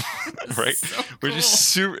awesome, right? So Which is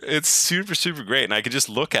super great, and I could just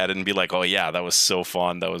look at it and be like, oh yeah, that was so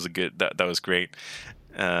fun. That was that was great.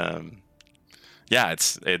 Yeah,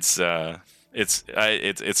 it's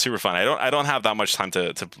super fun. I don't have that much time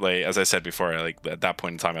to play. As I said before, at that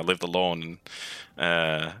point in time, I lived alone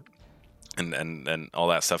and all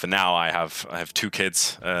that stuff. And now I have 2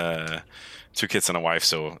 kids, 2 kids and a wife.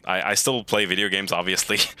 So I still play video games,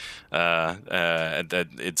 obviously.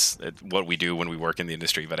 It's what we do when we work in the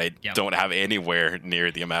industry, but I don't have anywhere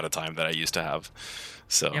near the amount of time that I used to have.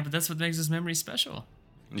 So yeah, but that's what makes this memory special.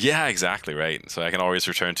 Yeah, exactly, right. So I can always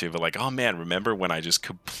return to, but like, oh man, remember when I just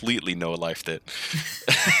completely no-lifed it?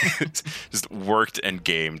 Just worked and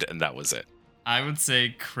gamed, and that was it. I would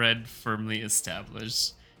say cred firmly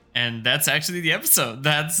established. And that's actually the episode.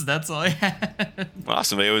 That's all I had.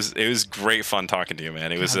 Awesome. It was great fun talking to you,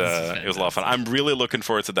 man. It was a lot of fun. I'm really looking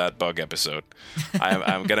forward to that bug episode.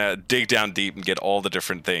 I'm gonna dig down deep and get all the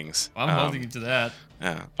different things. Well, I'm holding you to that.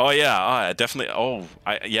 Yeah. Oh yeah. I definitely.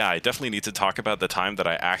 I definitely need to talk about the time that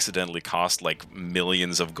I accidentally cost like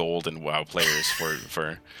millions of gold in WoW players for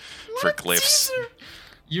glyphs. Caesar?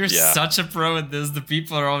 You're such a pro at this. The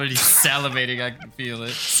people are already salivating. I can feel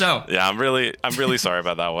it. So yeah, I'm really sorry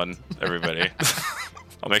about that one, everybody.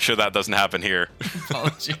 I'll make sure that doesn't happen here.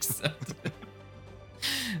 Apology accepted.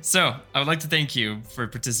 So I would like to thank you for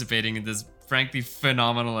participating in this frankly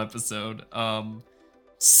phenomenal episode.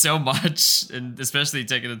 So much, and especially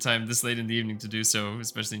taking the time this late in the evening to do so,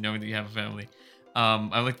 especially knowing that you have a family. I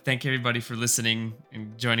would like to thank everybody for listening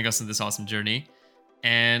and joining us on this awesome journey.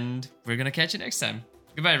 And we're gonna catch you next time.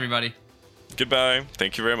 Goodbye, everybody. Goodbye.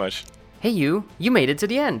 Thank you very much. Hey you made it to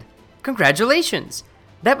the end. Congratulations!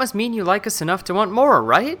 That must mean you like us enough to want more,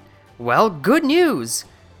 right? Well, good news!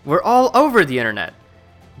 We're all over the internet.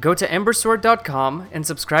 Go to embersword.com and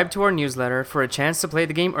subscribe to our newsletter for a chance to play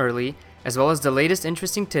the game early, as well as the latest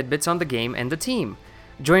interesting tidbits on the game and the team.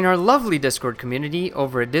 Join our lovely Discord community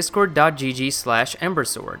over at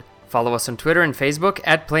discord.gg/embersword. Follow us on Twitter and Facebook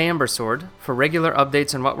at PlayEmbersword for regular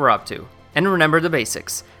updates on what we're up to. And remember the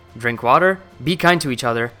basics. Drink water, be kind to each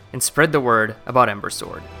other, and spread the word about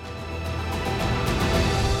Embersword.